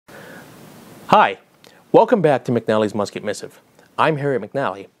Hi, welcome back to McNally's Musket Missive. I'm Harry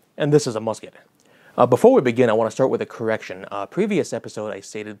McNally, and this is a musket. Before we begin, I want to start with a correction. Previous episode, I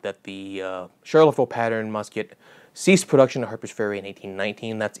stated that the Charlottesville pattern musket ceased production at Harpers Ferry in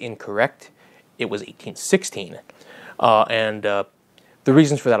 1819. That's incorrect. It was 1816. The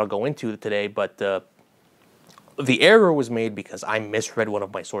reasons for that I'll go into today, but the error was made because I misread one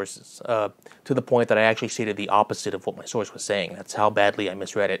of my sources, to the point that I actually stated the opposite of what my source was saying. That's how badly I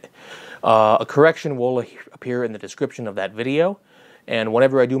misread it. A correction will appear in the description of that video, and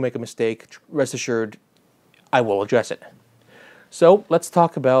whenever I do make a mistake, rest assured, I will address it. So, let's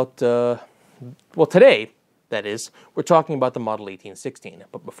talk about, well, today, that is, we're talking about the Model 1816.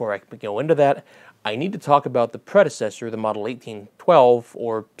 But before I go into that, I need to talk about the predecessor, the Model 1812,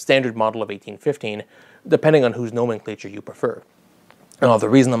 or Standard Model of 1815, depending on whose nomenclature you prefer. The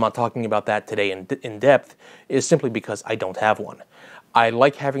reason I'm not talking about that today in depth is simply because I don't have one. I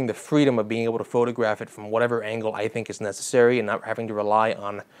like having the freedom of being able to photograph it from whatever angle I think is necessary and not having to rely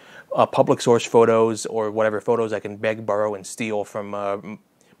on public source photos or whatever photos I can beg, borrow, and steal from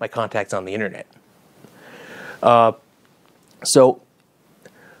my contacts on the internet. So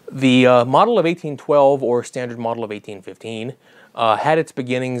the Model of 1812, or Standard Model of 1815, had its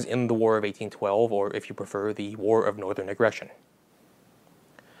beginnings in the War of 1812, or if you prefer, the War of Northern Aggression.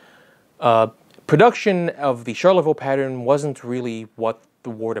 Production of the Charlottesville pattern wasn't really what the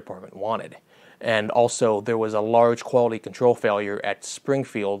War Department wanted. And also, there was a large quality control failure at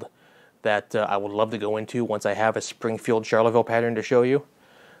Springfield that I would love to go into once I have a Springfield Charlottesville pattern to show you.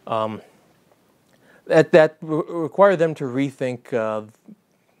 That required them to rethink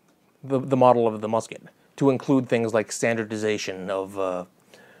the model of the musket, to include things like standardization of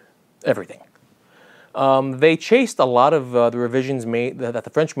everything. They chased a lot of the revisions that the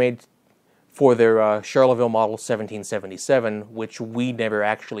French made for their Charleville Model 1777, which we never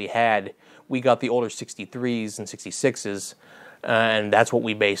actually had. We got the older 63s and 66s, and that's what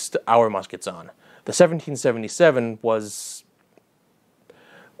we based our muskets on. The 1777 was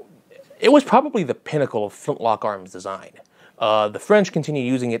probably the pinnacle of flintlock arms design. The French continued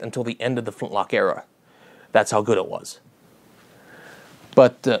using it until the end of the flintlock era. That's how good it was.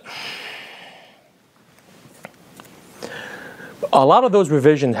 But a lot of those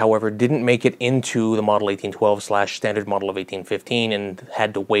revisions, however, didn't make it into the Model 1812 / Standard Model of 1815 and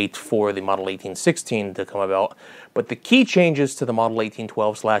had to wait for the Model 1816 to come about. But the key changes to the Model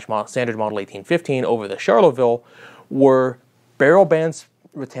 1812 / Standard Model 1815 over the Charleville were barrel band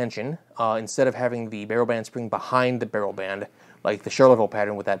retention. Instead of having the barrel band spring behind the barrel band, like the Charleville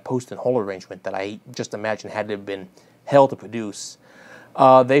pattern with that post and hole arrangement that I just imagine had to have been hell to produce,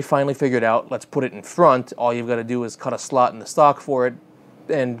 they finally figured out, let's put it in front. All you've got to do is cut a slot in the stock for it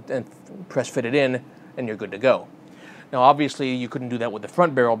and press fit it in, and you're good to go. Now, obviously, you couldn't do that with the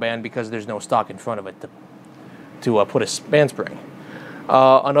front barrel band because there's no stock in front of it to put a band spring.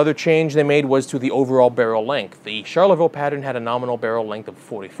 Another change they made was to the overall barrel length. The Charleville pattern had a nominal barrel length of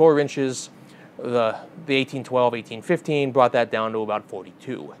 44 inches. The 1812, 1815 brought that down to about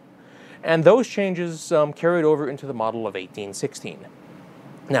 42. And those changes carried over into the model of 1816.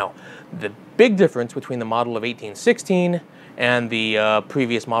 Now, the big difference between the model of 1816 and the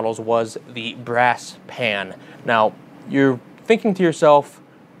previous models was the brass pan. Now, you're thinking to yourself,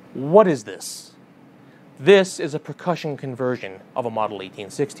 what is this? This is a percussion conversion of a Model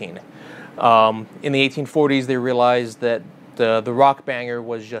 1816. In the 1840s, they realized that the rock banger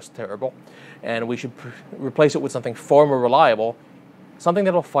was just terrible, and we should replace it with something far more reliable, something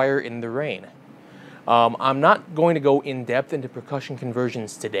that'll fire in the rain. I'm not going to go in depth into percussion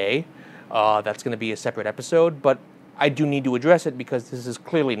conversions today. That's going to be a separate episode, but I do need to address it because this is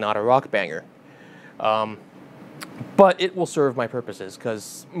clearly not a rock banger. But it will serve my purposes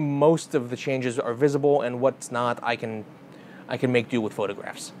because most of the changes are visible, and what's not, I can make do with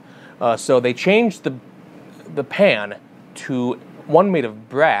photographs. So they changed the pan to one made of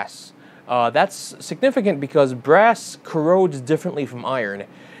brass. That's significant because brass corrodes differently from iron,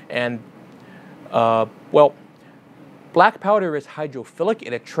 and well, black powder is hydrophilic.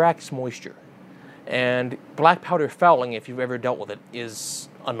 It attracts moisture, and black powder fouling, if you've ever dealt with it, is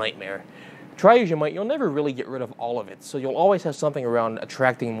a nightmare. Try as you might, you'll never really get rid of all of it, so you'll always have something around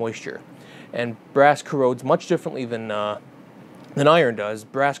attracting moisture. And brass corrodes much differently than iron does.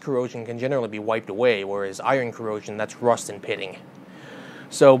 Brass corrosion can generally be wiped away, whereas iron corrosion, that's rust and pitting.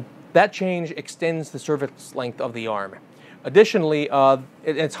 So that change extends the service length of the arm. Additionally,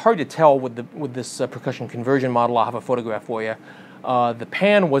 it's hard to tell with this percussion conversion model. I'll have a photograph for you. The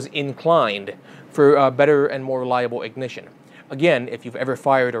pan was inclined for better and more reliable ignition. Again, if you've ever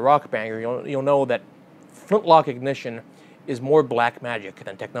fired a rock banger, you'll know that flintlock ignition is more black magic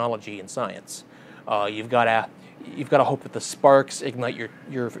than technology and science. You've got to hope that the sparks ignite your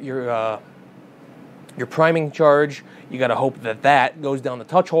priming charge. You got to hope that that goes down the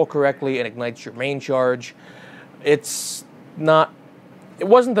touch hole correctly and ignites your main charge. It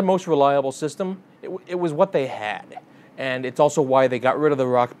wasn't the most reliable system. It was what they had. And it's also why they got rid of the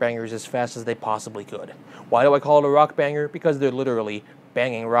rock bangers as fast as they possibly could. Why do I call it a rock banger? Because they're literally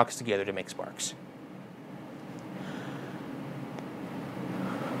banging rocks together to make sparks.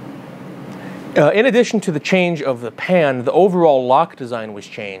 In addition to the change of the pan, the overall lock design was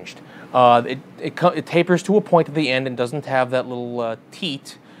changed. It tapers to a point at the end and doesn't have that little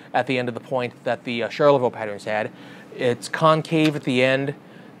teat at the end of the point that the Charleville patterns had. It's concave at the end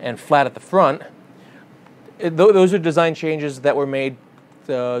and flat at the front. Those are design changes that were made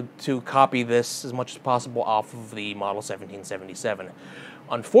to copy this as much as possible off of the Model 1777.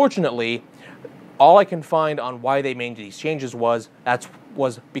 Unfortunately, all I can find on why they made these changes was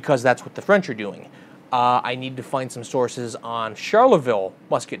because that's what the French are doing. I need to find some sources on Charleville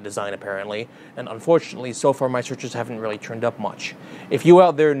musket design, apparently, and unfortunately, so far my searches haven't really turned up much. If you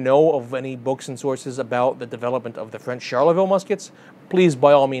out there know of any books and sources about the development of the French Charleville muskets, please,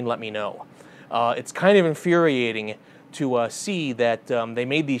 by all means, let me know. It's kind of infuriating to see that they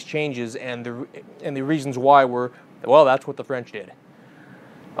made these changes, and the reasons why were, well, that's what the French did.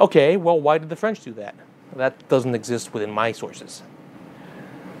 Okay, well, why did the French do that? That doesn't exist within my sources.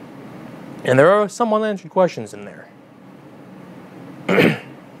 And there are some unanswered questions in there.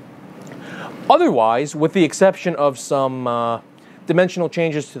 Otherwise, with the exception of some dimensional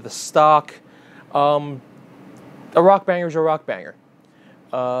changes to the stock, a rock banger is a rock banger.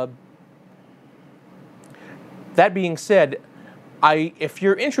 That being said, if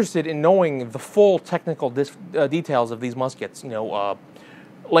you're interested in knowing the full technical details of these muskets,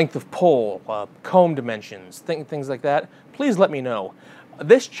 length of pull, comb dimensions, things like that, please let me know.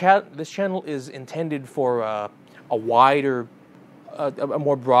 This channel is intended for a wider, a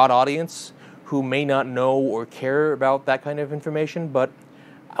more broad audience who may not know or care about that kind of information, but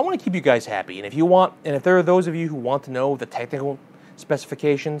I want to keep you guys happy. And if there are those of you who want to know the technical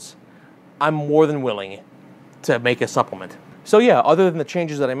specifications, I'm more than willing to make a supplement. So yeah, other than the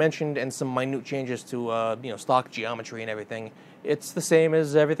changes that I mentioned and some minute changes to stock geometry and everything, it's the same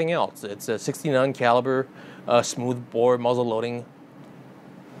as everything else. It's a 69 caliber, smooth bore muzzle loading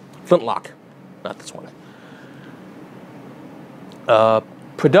flintlock, not this one.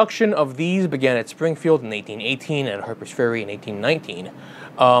 Production of these began at Springfield in 1818 and at Harpers Ferry in 1819.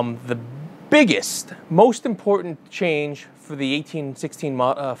 The biggest, most important change for the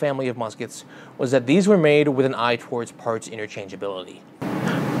 1816 family of muskets was that these were made with an eye towards parts interchangeability.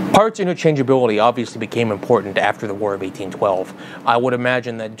 Parts interchangeability obviously became important after the War of 1812. I would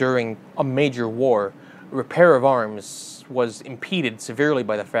imagine that during a major war, repair of arms was impeded severely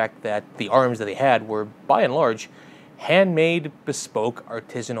by the fact that the arms that they had were, by and large, handmade, bespoke,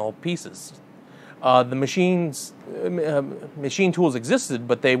 artisanal pieces. The machine tools existed,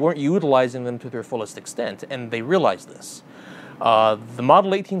 but they weren't utilizing them to their fullest extent, and they realized this. The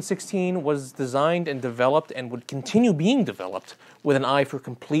Model 1816 was designed and developed and would continue being developed with an eye for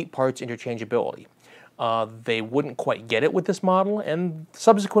complete parts interchangeability. They wouldn't quite get it with this model, and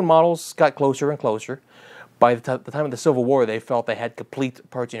subsequent models got closer and closer. By the time of the Civil War, they felt they had complete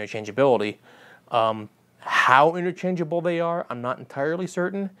parts interchangeability. How interchangeable they are, I'm not entirely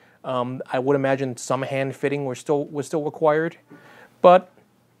certain. I would imagine some hand fitting was still required, but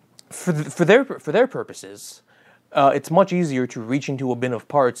for their purposes, it's much easier to reach into a bin of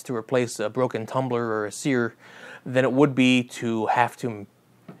parts to replace a broken tumbler or a sear than it would be to have to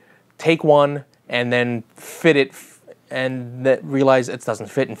take one and then fit it and realize it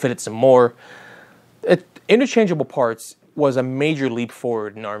doesn't fit and fit it some more. Interchangeable parts was a major leap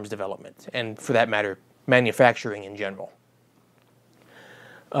forward in arms development, and for that matter, manufacturing in general.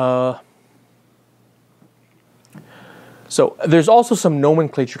 So there's also some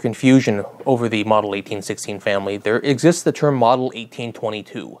nomenclature confusion over the Model 1816 family. There exists the term Model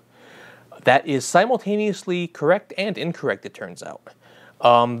 1822. That is simultaneously correct and incorrect, it turns out.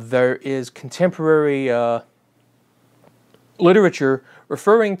 There is contemporary literature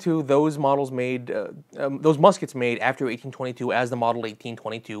referring to those models made, those muskets made after 1822 as the Model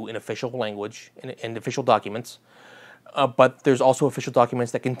 1822 in official language, in official documents. But there's also official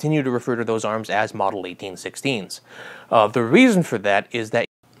documents that continue to refer to those arms as Model 1816s. The reason for that is that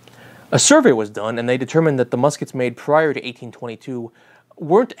a survey was done, and they determined that the muskets made prior to 1822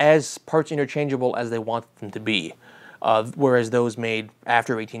 weren't as parts interchangeable as they wanted them to be, whereas those made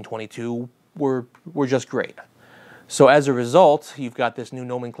after 1822 were just great. So as a result, you've got this new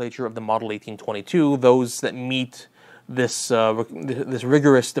nomenclature of the Model 1822, those that meet this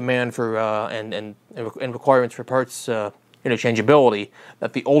rigorous demand for and requirements for parts interchangeability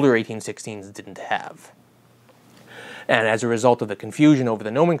that the older 1816s didn't have. And as a result of the confusion over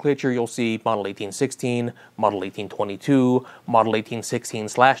the nomenclature, you'll see Model 1816, Model 1822, Model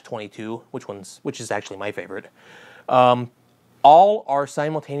 1816/22, which is actually my favorite. All are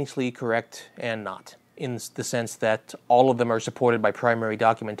simultaneously correct and not, in the sense that all of them are supported by primary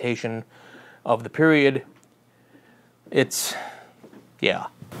documentation of the period. Yeah.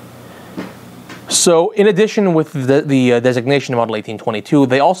 So, in addition with the designation of Model 1822,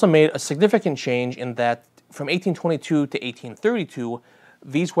 they also made a significant change in that from 1822 to 1832,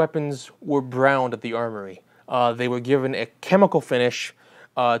 these weapons were browned at the armory. They were given a chemical finish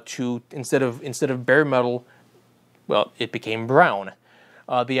to instead of bare metal. Well, it became brown.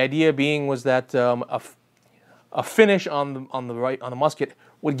 The idea being was that a finish on the musket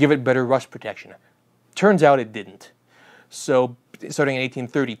would give it better rust protection. Turns out it didn't. So, starting in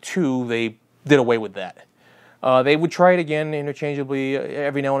 1832, they did away with that. They would try it again interchangeably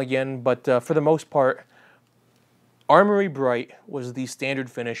every now and again, but for the most part, Armory Bright was the standard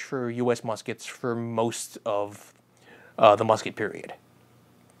finish for U.S. muskets for most of the musket period.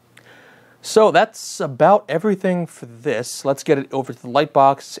 So that's about everything for this. Let's get it over to the light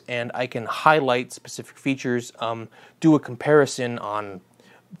box, and I can highlight specific features, do a comparison on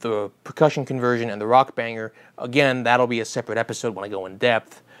the percussion conversion and the rock banger. Again, that'll be a separate episode when I go in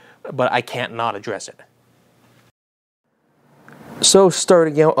depth, but I can't not address it. So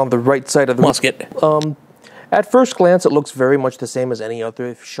starting out on the right side of the musket, at first glance it looks very much the same as any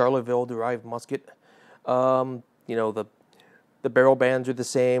other Charleville-derived musket. You know, the barrel bands are the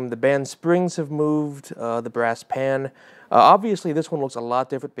same. The band springs have moved. The brass pan. Obviously, this one looks a lot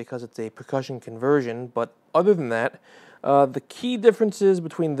different because it's a percussion conversion. But other than that, the key differences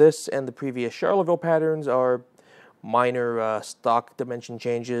between this and the previous Charleville patterns are minor stock dimension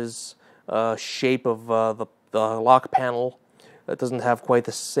changes, shape of the lock panel that doesn't have quite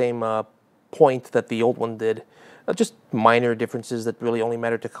the same point that the old one did. Just minor differences that really only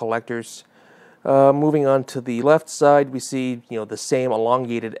matter to collectors. Moving on to the left side, we see the same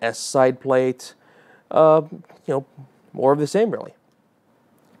elongated S side plate. More of the same really.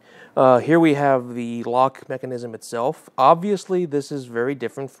 Here we have the lock mechanism itself. Obviously, this is very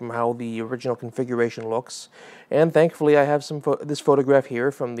different from how the original configuration looks, and thankfully, I have this photograph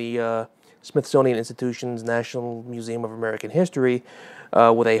here from the Smithsonian Institution's National Museum of American History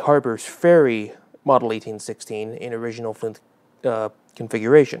with a Harpers Ferry Model 1816 in original flint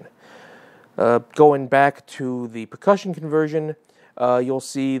configuration. Going back to the percussion conversion, you'll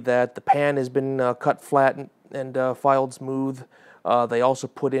see that the pan has been cut flat and filed smooth. They also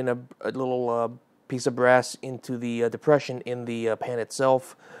put in a little piece of brass into the depression in the pan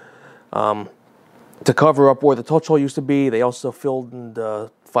itself to cover up where the touch hole used to be. They also filled and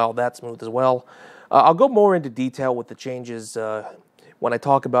filed that smooth as well. I'll go more into detail with the changes when I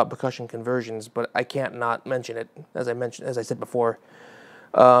talk about percussion conversions, but I can't not mention it, as I said before.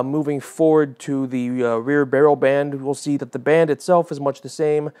 Moving forward to the rear barrel band, we'll see that the band itself is much the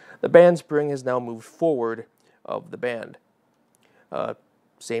same. The band spring has now moved forward of the band.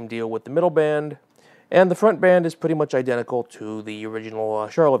 Same deal with the middle band, and the front band is pretty much identical to the original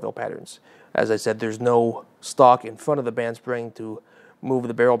Charleville patterns. As I said, there's no stock in front of the band spring to move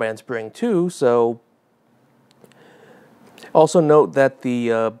the barrel band spring to, so also note that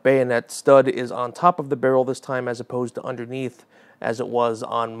the bayonet stud is on top of the barrel this time as opposed to underneath, as it was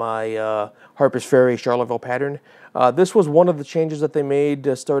on my Harpers Ferry Charleville pattern. This was one of the changes that they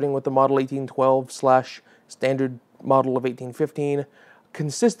made starting with the Model 1812/standard model of 1815,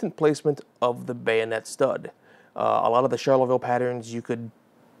 consistent placement of the bayonet stud. A lot of the Charleville patterns, you could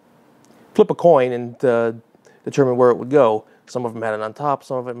flip a coin and determine where it would go. Some of them had it on top,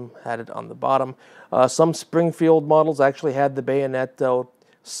 some of them had it on the bottom. Some Springfield models actually had the bayonet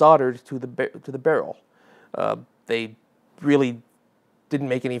soldered to the barrel. They really didn't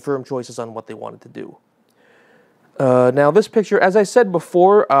make any firm choices on what they wanted to do. Now this picture, as I said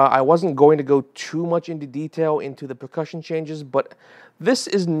before, I wasn't going to go too much into detail into the percussion changes, but this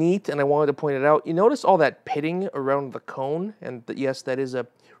is neat and I wanted to point it out. You notice all that pitting around the cone, and yes, that is a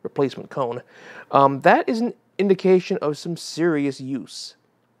replacement cone. That is an indication of some serious use.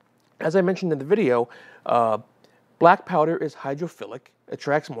 As I mentioned in the video, black powder is hydrophilic,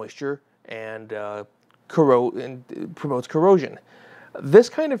 attracts moisture, and promotes corrosion. This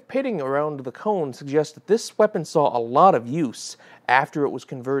kind of pitting around the cone suggests that this weapon saw a lot of use after it was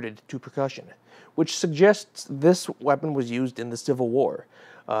converted to percussion, which suggests this weapon was used in the Civil War.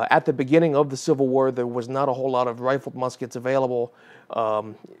 At the beginning of the Civil War, there was not a whole lot of rifled muskets available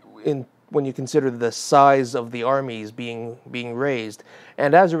when you consider the size of the armies being raised.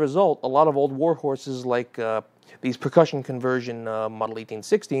 And as a result, a lot of old war horses like these percussion conversion Model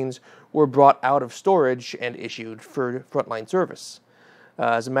 1816s were brought out of storage and issued for frontline service.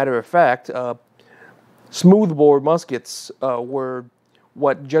 As a matter of fact, smoothbore muskets were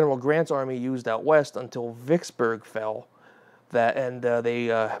what General Grant's army used out west until Vicksburg fell.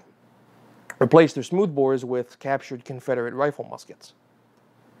 They replaced their smoothbores with captured Confederate rifle muskets.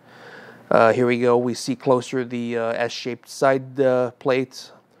 Here we go. We see closer the S-shaped side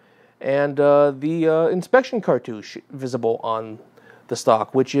plate and the inspection cartouche visible on the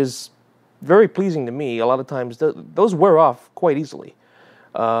stock, which is very pleasing to me. A lot of times those wear off quite easily.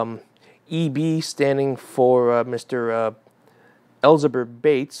 EB standing for Mr. Elzebur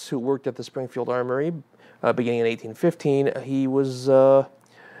Bates, who worked at the Springfield Armory beginning in 1815.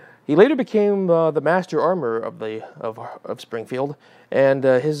 He later became the master armorer of Springfield, and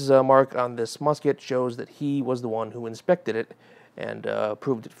his mark on this musket shows that he was the one who inspected it and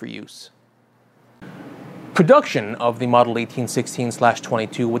approved it for use. Production of the Model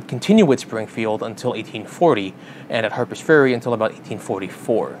 1816/22 would continue at Springfield until 1840, and at Harpers Ferry until about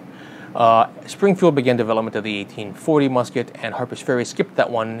 1844. Springfield began development of the 1840 musket, and Harpers Ferry skipped that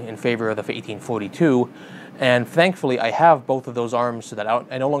one in favor of the 1842. And thankfully, I have both of those arms so that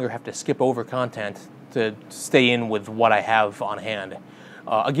I no longer have to skip over content to stay in with what I have on hand.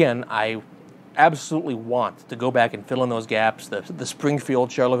 Again, I absolutely want to go back and fill in those gaps, the Springfield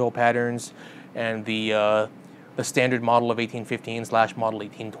Charleville patterns, and the standard model of 1815/model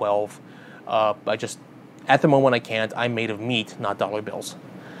 1812. I just, at the moment I can't. I'm made of meat, not dollar bills.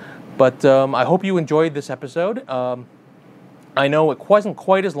 But I hope you enjoyed this episode. I know it wasn't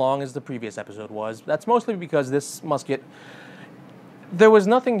quite as long as the previous episode was. That's mostly because this musket, there was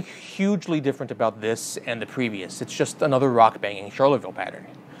nothing hugely different about this and the previous. It's just another rock-banging Charleville pattern.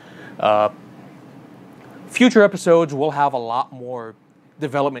 Future episodes will have a lot more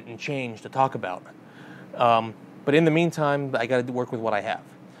development and change to talk about. But in the meantime, I got to work with what I have.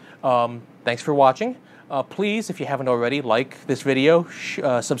 Thanks for watching. Please, if you haven't already, like this video,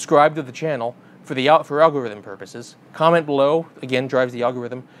 subscribe to the channel for algorithm purposes. Comment below, again, drives the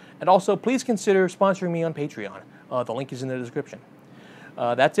algorithm. And also, please consider sponsoring me on Patreon. The link is in the description.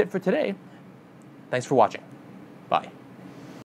 That's it for today. Thanks for watching. Bye.